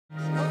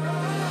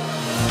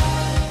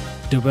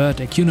The word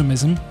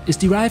ecumenism is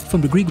derived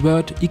from the Greek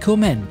word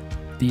ekumen,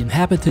 the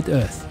inhabited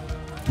earth.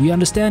 We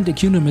understand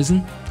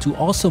ecumenism to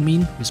also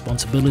mean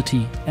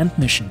responsibility and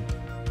mission.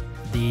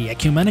 The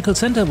Ecumenical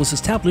Centre was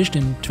established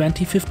in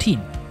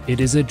 2015. It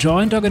is a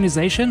joint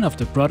organization of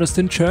the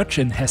Protestant Church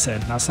in Hesse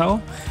and Nassau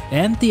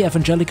and the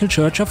Evangelical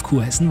Church of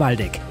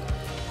Kurhessen-Waldeck.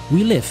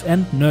 We live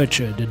and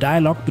nurture the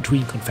dialogue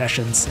between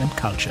confessions and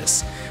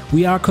cultures.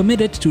 We are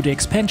committed to the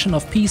expansion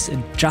of peace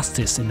and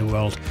justice in the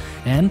world,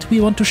 and we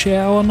want to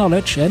share our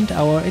knowledge and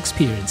our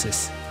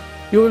experiences.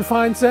 You will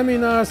find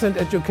seminars and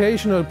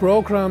educational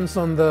programs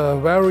on the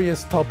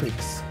various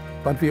topics,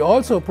 but we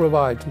also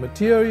provide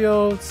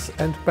materials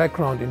and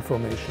background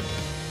information.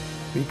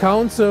 We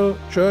counsel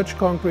church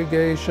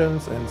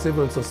congregations and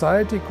civil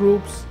society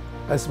groups,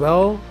 as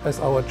well as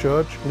our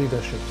church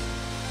leadership.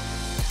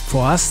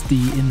 For us, the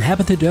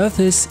inhabited earth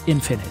is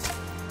infinite.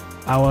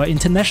 Our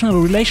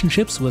international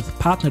relationships with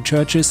partner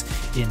churches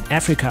in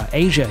Africa,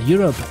 Asia,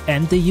 Europe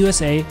and the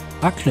USA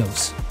are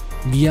close.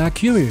 We are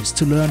curious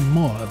to learn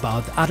more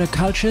about other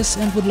cultures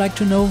and would like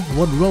to know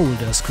what role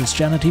does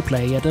Christianity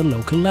play at a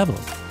local level.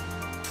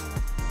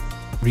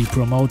 We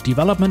promote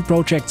development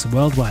projects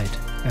worldwide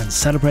and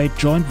celebrate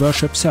joint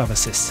worship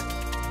services.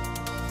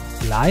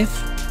 Live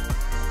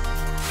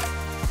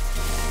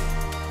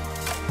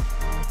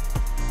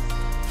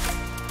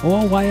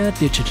or via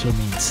digital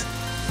means.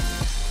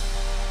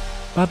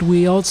 But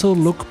we also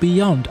look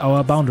beyond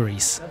our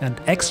boundaries and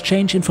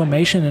exchange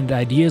information and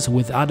ideas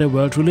with other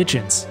world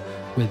religions,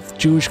 with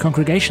Jewish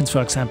congregations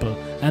for example,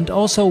 and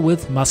also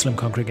with Muslim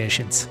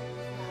congregations.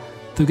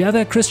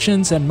 Together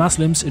Christians and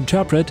Muslims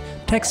interpret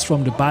texts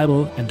from the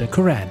Bible and the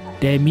Quran.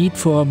 They meet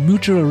for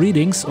mutual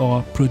readings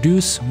or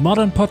produce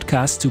modern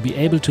podcasts to be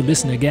able to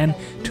listen again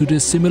to the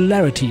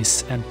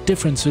similarities and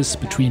differences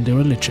between the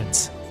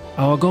religions.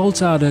 Our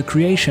goals are the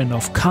creation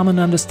of common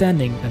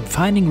understanding and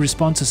finding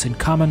responses in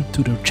common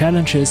to the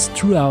challenges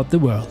throughout the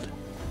world.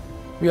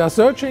 We are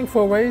searching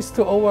for ways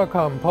to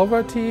overcome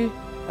poverty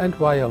and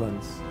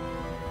violence.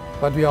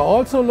 But we are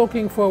also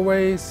looking for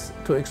ways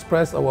to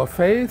express our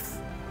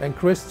faith and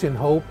Christian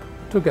hope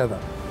together.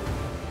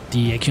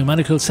 The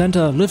Ecumenical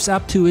Centre lives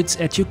up to its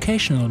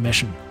educational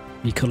mission.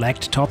 We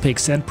collect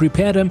topics and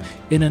prepare them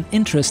in an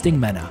interesting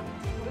manner.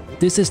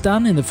 This is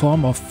done in the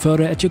form of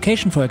further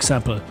education, for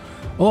example,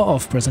 or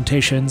of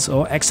presentations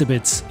or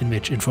exhibits in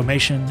which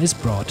information is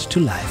brought to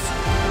life.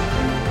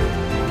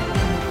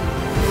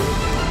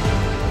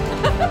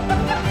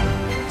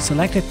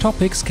 Selected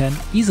topics can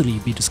easily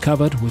be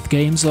discovered with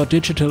games or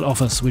digital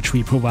offers which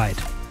we provide.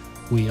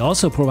 We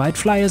also provide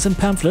flyers and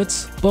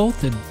pamphlets,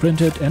 both in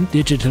printed and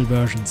digital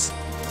versions.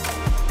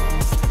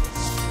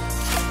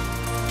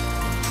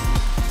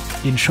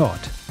 In short,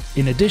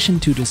 in addition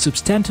to the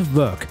substantive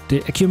work,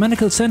 the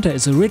Ecumenical Centre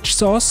is a rich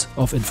source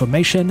of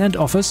information and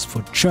offers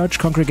for church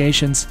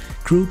congregations,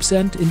 groups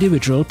and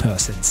individual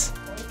persons.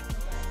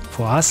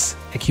 For us,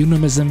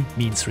 ecumenism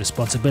means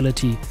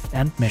responsibility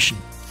and mission.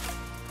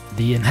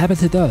 The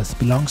inhabited earth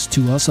belongs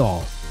to us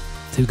all.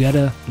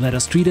 Together, let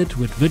us treat it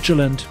with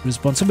vigilant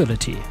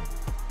responsibility.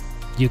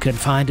 You can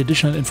find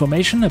additional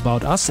information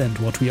about us and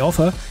what we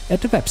offer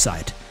at the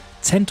website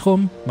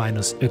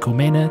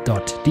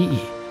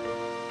centrum-ökumene.de.